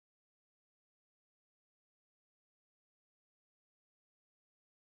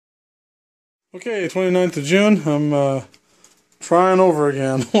Okay, 29th of June, I'm trying over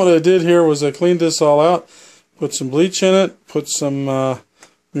again. What I did here was I cleaned this all out, put some bleach in it, put some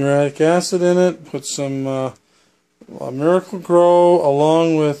muriatic acid in it, put some Miracle Grow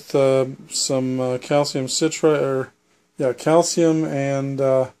along with some calcium citrate, calcium and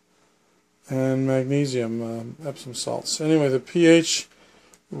magnesium Epsom salts. Anyway, the pH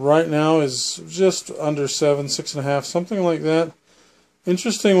right now is just under 7, 6.5, something like that.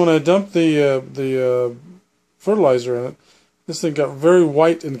 Interesting, when I dumped the fertilizer in it, this thing got very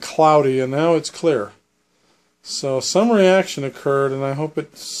white and cloudy, and now it's clear. So some reaction occurred, and I hope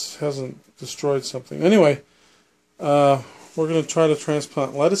it hasn't destroyed something. Anyway, we're going to try to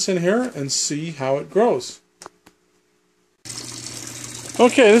transplant lettuce in here and see how it grows.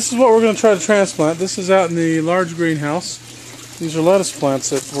 Okay, this is what we're going to try to transplant. This is out in the large greenhouse. These are lettuce plants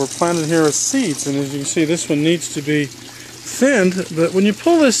that were planted here as seeds, and as you can see, this one needs to be thinned, but when you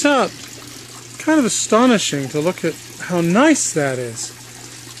pull this out, kind of astonishing to look at how nice that is.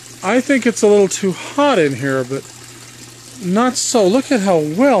 I think it's a little too hot in here, but not so. Look at how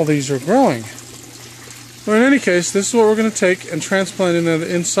well these are growing. Well, in any case, this is what we're going to take and transplant into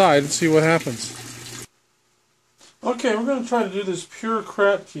the inside and see what happens. Okay, we're going to try to do this pure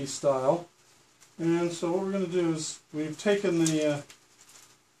Kratky style. And so what we're going to do is we've taken the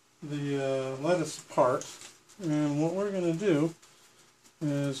lettuce apart, and what we're going to do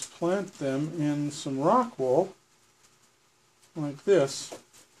is plant them in some rock wool like this.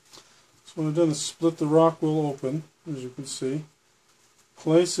 So what I've done is split the rock wool open, as you can see,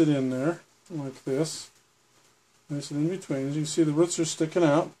 place it in there like this, place it in between. As you can see, the roots are sticking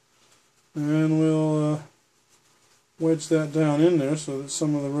out, and we'll wedge that down in there so that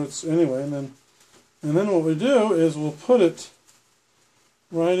some of the roots anyway, and then what we do is we'll put it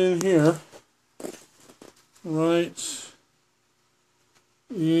right in here, right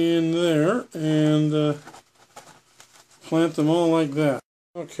in there, and plant them all like that.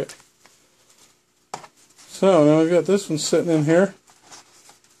 Okay. So now I've got this one sitting in here,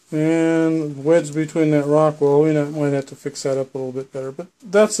 and wedged between that rock wool. We might have to fix that up a little bit better, but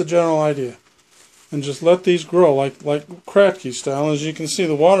that's the general idea. And just let these grow like Kratky style. As you can see,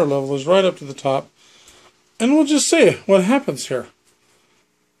 the water level is right up to the top. And we'll just see what happens here.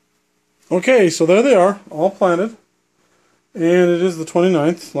 Okay, so there they are, all planted. And it is the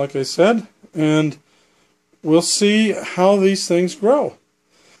 29th, like I said. And we'll see how these things grow.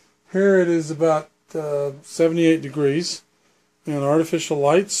 Here it is about 78 degrees and artificial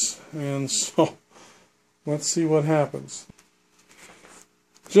lights. And so let's see what happens.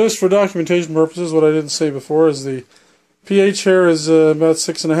 Just for documentation purposes, what I didn't say before is the pH here is about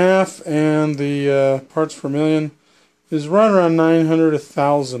 6.5, and the parts per million is right around 900,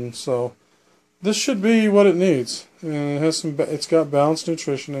 1,000. So this should be what it needs, and it has it's got balanced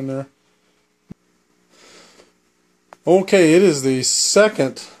nutrition in there. Okay, it is the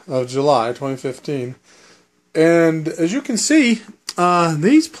 2nd of July, 2015, and as you can see,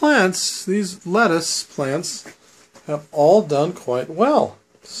 these plants, these lettuce plants, have all done quite well.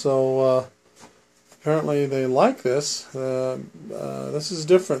 So apparently they like this. This is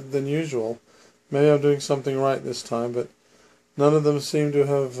different than usual. Maybe I'm doing something right this time, but none of them seem to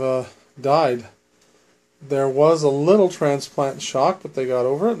have died. There was a little transplant shock, but they got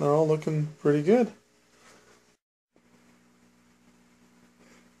over it, and they're all looking pretty good.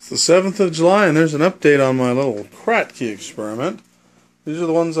 It's the 7th of July, and there's an update on my little Kratky experiment. These are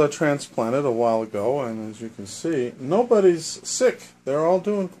the ones I transplanted a while ago, and as you can see, nobody's sick. They're all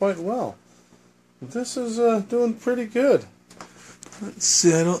doing quite well. This is doing pretty good. Let's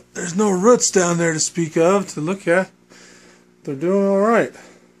see, there's no roots down there to speak of, to look at. They're doing all right.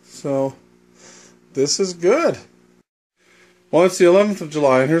 So, this is good. Well, it's the 11th of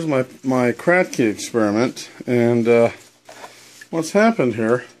July, and here's my Kratky experiment. And what's happened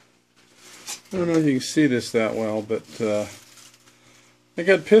here, I don't know if you can see this that well, but I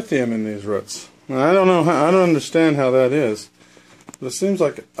got Pythium in these roots. Now, I don't know, I don't understand how that is. But it seems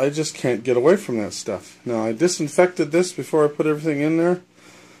like I just can't get away from that stuff. Now, I disinfected this before I put everything in there.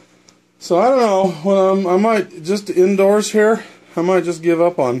 So I don't know. Well, I might just indoors here. I might just give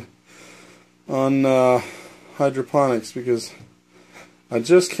up on hydroponics because I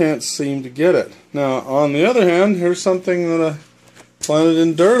just can't seem to get it. Now, on the other hand, here's something that I planted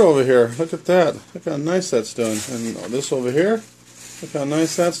in dirt over here. Look at that. Look how nice that's doing. And this over here, look how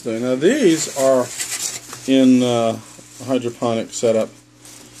nice that's doing. Now, these are in hydroponic setup.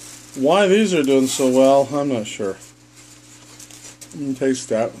 Why these are doing so well, I'm not sure. Let me taste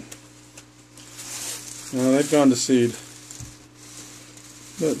that. Now they've gone to seed.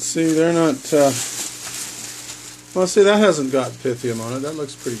 But see, they're not well, see, that hasn't got Pythium on it. That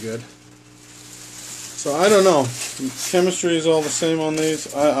looks pretty good. So I don't know. Chemistry is all the same on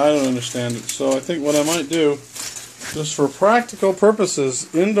these. I don't understand it. So I think what I might do, just for practical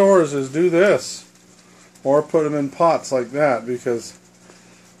purposes, indoors, is do this. Or put them in pots like that, because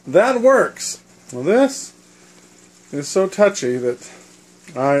that works. Well, this is so touchy that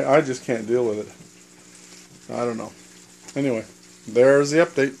I just can't deal with it. I don't know. Anyway, there's the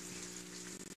update.